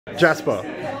Jasper,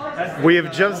 we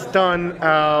have just done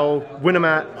our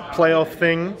Winamax playoff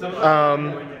thing,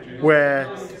 where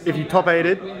if you top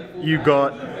 8'd, you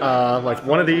got like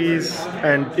one of these,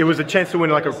 and it was a chance to win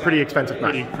like a pretty expensive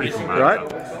match. Pretty cool match,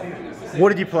 right? What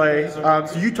did you play?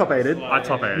 So you top 8'd. I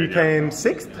top 8'd. You came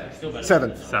 6th?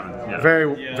 7th. 7th, yeah.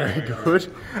 Very good.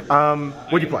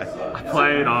 What did you play? I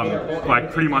played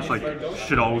like pretty much like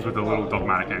Shaddolls with a little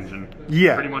dogmatic engine.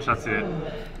 Yeah. Pretty much that's it.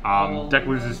 Deck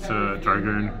loses to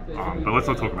Dragoon, but let's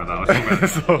not talk about that. Let's talk about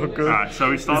It's all good. Alright,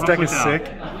 so we start this off deck with is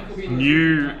sick.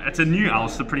 It's a new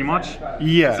Alistair pretty much.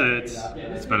 Yeah.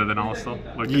 It's better than Alistair.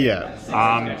 Yeah.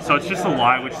 So it's just a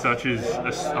light which searches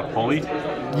a poly.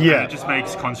 Yeah. And it just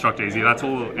makes construct easy. That's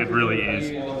all it really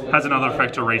is. Has another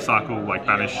effect to recycle, like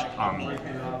banish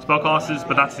spellcasters,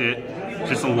 but that's it.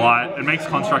 Just a light. It makes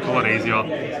construct a lot easier.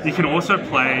 You can also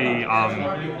play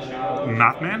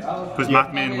Mathman, because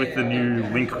Mathman with the new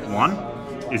Link 1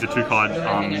 is a 2-card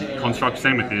construct.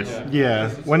 Same with this. Yeah.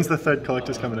 When's the third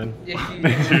collectors coming in?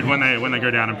 Dude, when they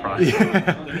go down in price.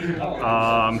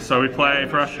 Yeah. So we play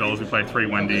for our Shadolls. We play 3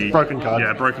 Wendy. Broken card.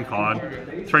 Yeah, broken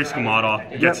card. 3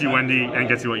 Schemata. Gets you Wendy and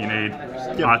gets you what you need.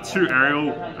 2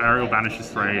 Aerial. Aerial banishes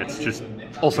 3. It's just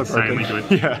also insanely broken.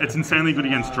 good. Yeah. It's insanely good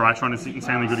against Drytron. It's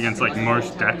insanely good against like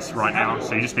most decks right now.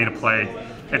 So you just need to play.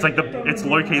 It's like it's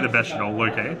low key the best Shaddoll. Low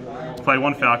key. Play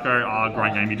 1 Falco,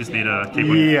 grind game. You just need to keep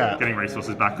on getting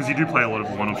resources back, because you do play a lot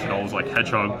of one-off Shadolls like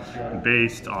Hedgehog and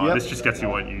Beast. This just gets you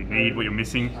what you need, what you're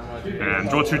missing. And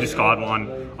draw 2, discard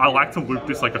 1. I like to loop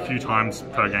this like a few times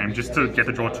per game just to get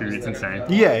the draw 2. It's insane.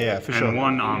 Yeah, for sure. And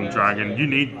 1 Dragon. You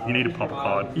need to pop a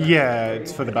card. Yeah,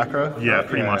 it's for the back row. Yeah,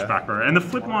 pretty much back row. And the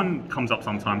flip one comes up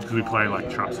sometimes because we play like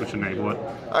traps which enable it.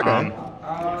 Okay.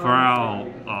 For our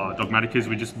Dogmaticas,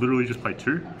 we literally just play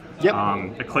 2. Yep.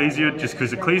 Ecclesia, just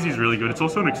because Ecclesia is really good. It's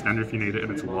also an extender if you need it,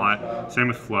 and it's light. Same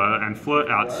with Fleur, and Fleur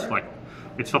outs like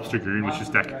it stops Dragoon, which this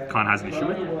deck kind of has an issue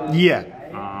with. Yeah.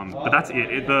 But that's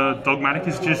it. The Dogmatic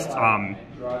is just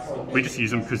we just use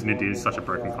them because Nadir is such a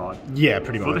broken card. Yeah,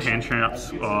 pretty much. For the hand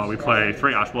traps, we play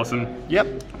 3 Ash Blossom.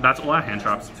 Yep. That's all our hand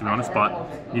traps, to be honest, but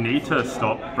you need to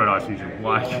stop Red Eye Fusion.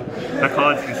 Like, that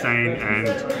card's insane, and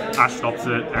Ash stops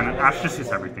it, and Ash just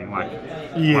hits everything. Like,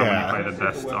 when you play the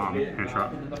best hand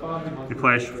trap. You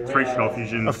play 3 Shaddoll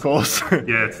Fusions. Of course.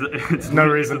 Yeah, it's no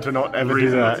reason to not ever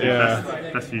do that.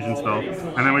 Yeah. Best fusion spell.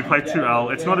 And then we play 2 L.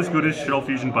 It's not as good as Shaddoll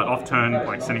Fusion, but off turn,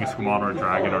 like sending a Schemata or a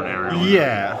Dragon or an Aerial.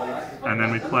 Yeah. And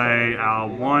then we play our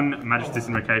 1 Magistus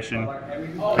Invocation.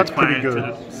 That's pretty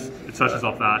good. It searches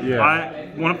off that. Yeah.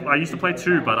 I used to play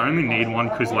 2, but I only need 1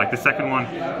 because like the second one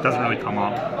doesn't really come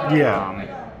up.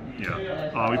 Yeah.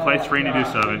 We play 3 Nadir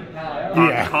Servant.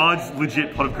 Cards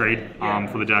legit Pot of Greed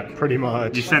for the deck. Pretty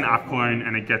much. You send Apclone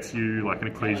and it gets you like an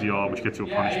Ecclesia, which gets you a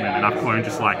punishment, and Apclone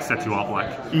just like sets you up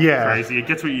like crazy. It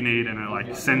gets what you need, and it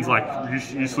like sends like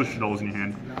useless Shadolls in your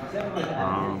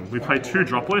hand. We play 2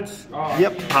 Droplets.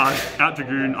 Yep. Out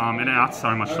Dragoon, and it outs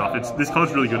so much stuff. This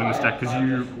card's really good in this deck because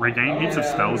you regain heaps of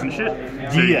spells and shit.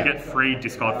 So you get free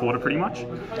discard fodder pretty much.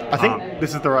 I think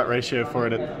this is the right ratio for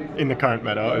it in the current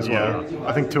meta as well.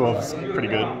 I think 2 of is pretty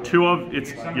good. 2 of,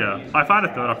 if I had a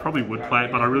 3rd, I probably would play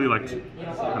it, but I really liked, I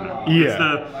don't know. It's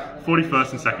the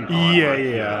 41st and 2nd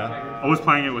card. I was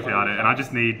playing it without it, and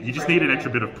you just need an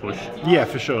extra bit of push. Yeah,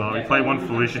 for sure. We play 1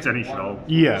 Foolish, it's any Shaddoll.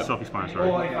 Yeah.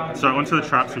 Self-explanatory. So onto the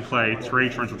traps, we play 3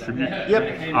 Torrential Tribute. Yep.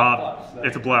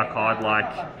 It's a blowout card,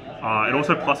 like, it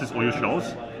also pluses all your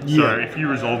Shadolls. So if you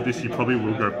resolve this, you probably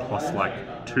will go plus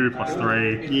like 2, plus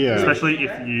 3. Yeah. Especially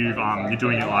if you're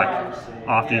doing it like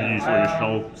after you use all your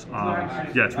Shadolls.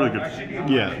 It's really good.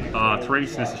 Yeah. 3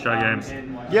 Sinister Show games.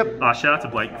 Yep. Shout out to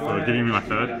Blake for giving me my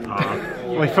 3rd.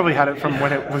 Well, he probably had it from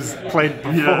when it was played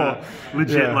before. Yeah,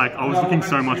 legit. Like I was looking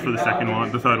so much for the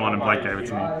 3rd one, and Blake gave it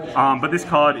to me. But this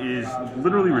card is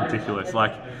literally ridiculous.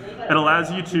 Like, it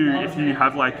allows you to, if you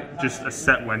have like just a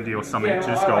set Wendy or something, to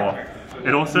just go off.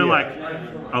 It also like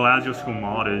allows your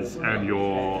Schematas and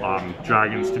your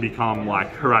dragons to become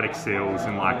like Heraldic Seals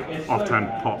and like off-turn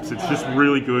pops. It's just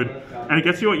really good, and it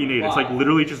gets you what you need. It's like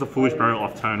literally just a Foolish Burial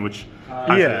off-turn, which has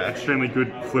an extremely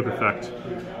good flip effect.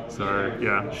 So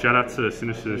yeah, shout out to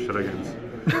Sinister Shadow Games.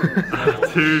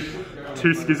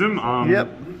 2 Schism.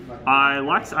 I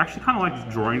actually kind of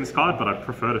like drawing this card, but I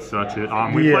prefer to search it.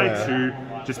 We play 2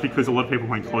 just because a lot of people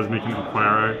play Cosmic and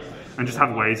Aquaro, and just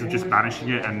have ways of just banishing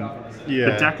it, and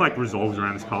the deck like resolves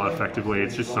around this card effectively.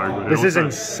 It's just so good. This is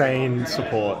insane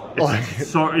support.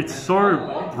 It's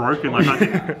so broken. Like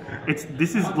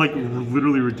this is like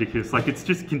literally ridiculous. Like it's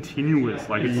just continuous.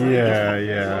 Like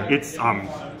it's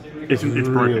It's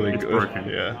broken. really It's good. broken.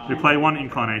 Yeah. We play one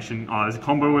Incarnation. There's a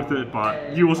combo with it,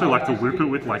 but you also like to loop it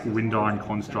with like Windar and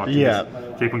Construct. And Yeah.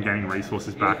 just keep on getting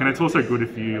resources back, and it's also good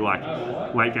if you like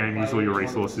late game use all your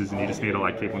resources and you just need to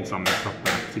like keep on summoning stuff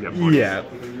back to get points. Yeah.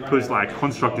 Because like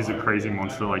Construct is a crazy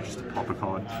monster, like just to pop a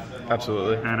card.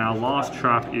 Absolutely. And our last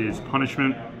trap is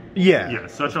Punishment. Yeah. Yeah,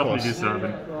 search off Nadir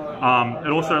Servant. And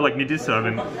also like Nadir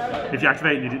Servant, if you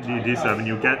activate Nadir Servant,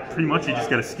 you'll get pretty much you just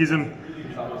get a Schism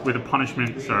with a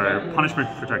Punishment. So Punishment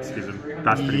protects Schism.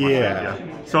 That's pretty much it.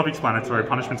 Yeah. Self-explanatory.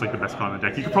 Punishment's like the best card in the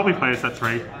deck. You could probably play this at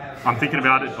 3. I'm thinking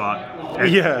about it, but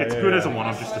it's good as a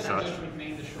one-off just to search.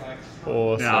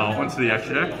 Awesome. Now onto the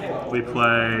extra deck, we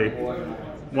play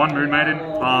one Moon Maiden.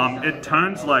 It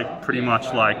turns like pretty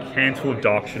much like handful of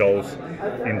Dark Shadolls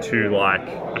into like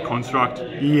a construct.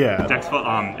 Yeah. Decks for,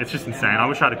 it's just insane. I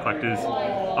wish I had a collector's.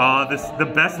 The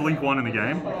best Link one in the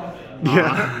game.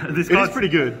 Yeah. This it is pretty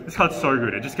good. This card's so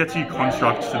good. It just gets you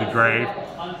constructs to the grave.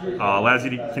 Allows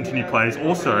you to continue plays.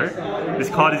 Also, this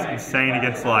card is insane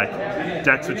against like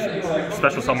decks which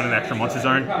special summon an extra monster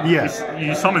zone. Yes.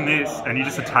 You summon this and you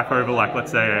just attack over like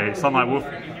let's say a Sunlight Wolf.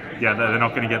 Yeah, they're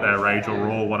not going to get their Rage or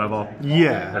Roar or whatever.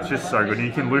 Yeah. That's just so good. And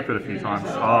you can loop it a few times.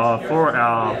 For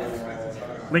our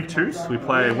Link 2s, we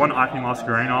play one IP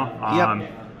Master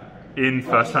Arena. In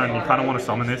first turn, you kind of want to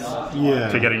summon this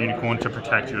to get a Unicorn to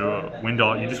protect your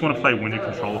Windar. You just want to play Winded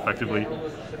Control effectively.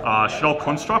 Shaddoll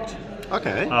Construct.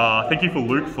 Okay. Thank you for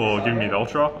Luke for giving me the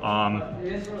Ultra.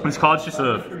 This card's just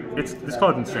this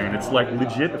card's insane. It's like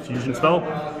legit a fusion spell,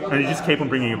 and you just keep on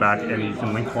bringing it back, and you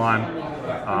can Link Climb.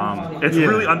 It's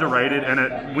really underrated, and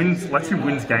it lets you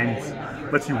win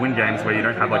games where you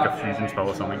don't have like a fusion spell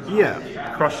or something.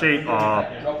 Yeah. Crush Sheet,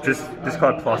 this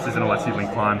card pluses and it lets you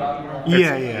Link Climb.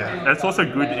 Yeah. It's also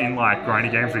good in like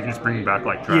grindy games where you can just bring back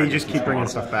like dragons. Yeah, you just keep bringing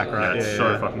stuff back, right? Yeah, it's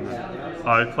so fucking good.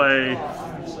 I play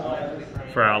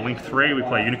for our Link 3. We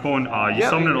play Unicorn. You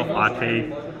summon it off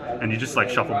IP, and you just like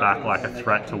shuffle back like a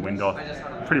threat to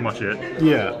Windar. Pretty much it.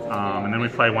 Yeah. And then we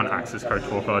play one Axis Code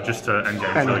Talker just to end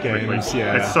games really quickly.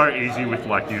 Yeah. It's so easy with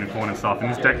like Unicorn and stuff, and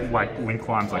this deck like Link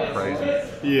climbs like crazy.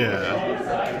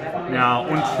 Yeah. Now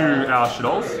onto our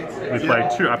Shadolls. We play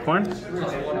 2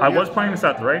 Upcoin. I was playing this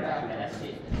at 3,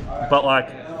 but like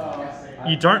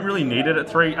you don't really need it at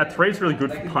 3. At 3 it's really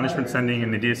good for Punishment sending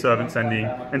and Nadir Servant sending,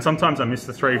 and sometimes I miss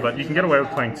the 3, but you can get away with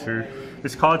playing 2.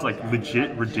 This card's like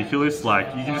legit ridiculous. Like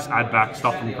you can just add back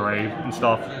stuff from grave and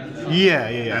stuff. Yeah.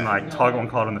 And like target one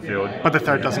card on the field. But the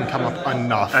third doesn't come up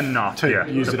enough to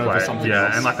use it over something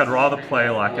else. And like I'd rather play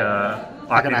like a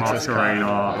IP Master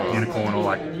Arena, Unicorn, or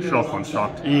like Shaddoll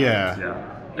Construct. Yeah.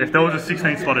 If there was a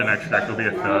 16 slot in extra deck, there'll be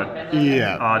a 3rd.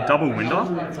 Yeah. Double Windar.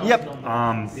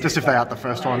 Yep. Just if they out the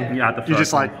first one. Yeah, at the first you're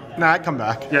just one. like, nah, come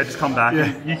back. Yeah, just come back.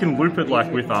 Yeah. You can loop it like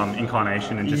with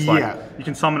Incarnation and just like you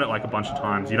can summon it like a bunch of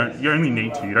times. You only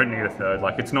need 2. You don't need a 3rd.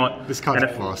 Like it's not. This card's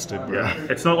blasted, bro. Yeah,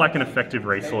 it's not like an effective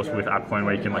resource with Upcoin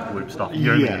where you can like loop stuff.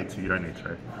 You only need 2. You don't need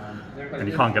 3. And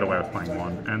you can't get away with playing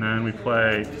 1. And then we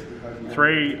play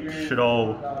 3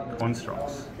 Shaddoll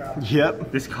Constructs.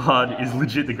 Yep. This card is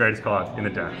legit the greatest card in the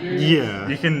deck. Yeah.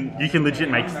 You can legit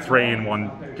make 3 in one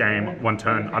game, one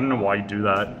turn. I don't know why you do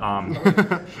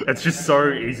that. It's just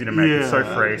so easy to make. It's so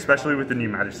free, especially with the new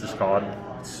Magistus card.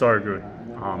 It's so good.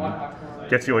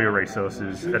 Gets you all your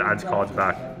resources. It adds cards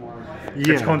back.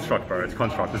 It's Construct, bro. It's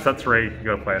Construct. It's at 3. You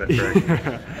gotta play it at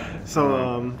 3.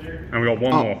 So and we got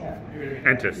one more.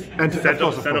 Entis. Send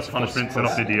off Punishment, send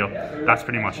off Nadir. That's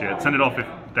pretty much it. Send it off if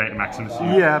they Maximus you.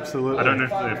 Yeah, absolutely. I don't know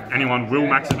if anyone will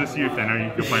Maximus you if they know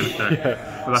you're playing this deck.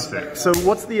 But that's it. So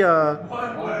what's the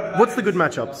good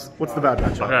matchups? What's the bad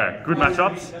matchup? Okay, good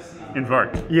matchups.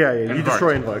 Invoke. Yeah. You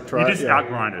destroy Invoked, right? You just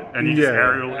outgrind it, and you just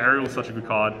Aerial. Aerial is such a good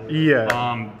card. Yeah.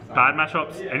 Bad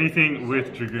matchups. Anything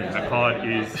with Dragoon. That card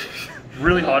is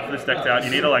really hard for this deck out. You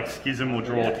need to like Schism or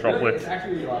draw droplets.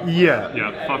 Yeah.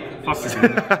 Fuck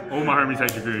Dragoon. All my homies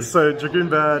hate Dragoon. So Dragoon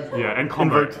bad. Yeah, and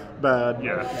combo. Invoked bad.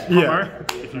 Combo.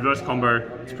 If you verse combo,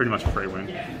 it's pretty much a free win.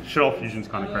 Shaddoll Fusion's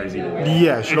kind of crazy.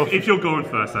 Yeah, if you're going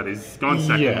first, that is. Going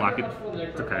second, like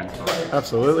it depends.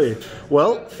 Absolutely.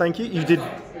 Well, thank you. You did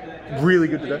really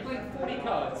good today.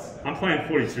 I'm playing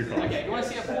 42 cards. Okay, you want to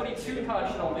see a 42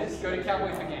 card shit on this? Go to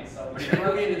Cowboy for Games.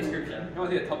 It'll be in the description. You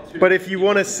want to see the top 2? But if you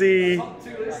want to see, top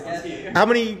 2 list is here. how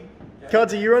many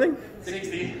cards are you running?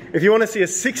 60. If you want to see a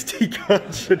 60 card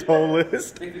Shaddoll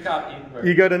list, Pick the card in.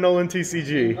 you go to Nolan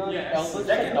TCG. Yeah,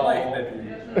 second life.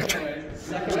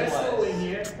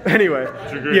 Anyway,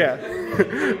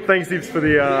 thanks heaps for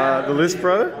the list,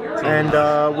 bro, and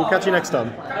we'll catch you next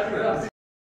time.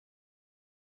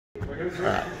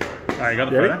 Alright, you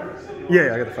got the photo?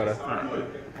 Yeah, I got the photo.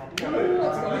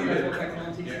 Alright.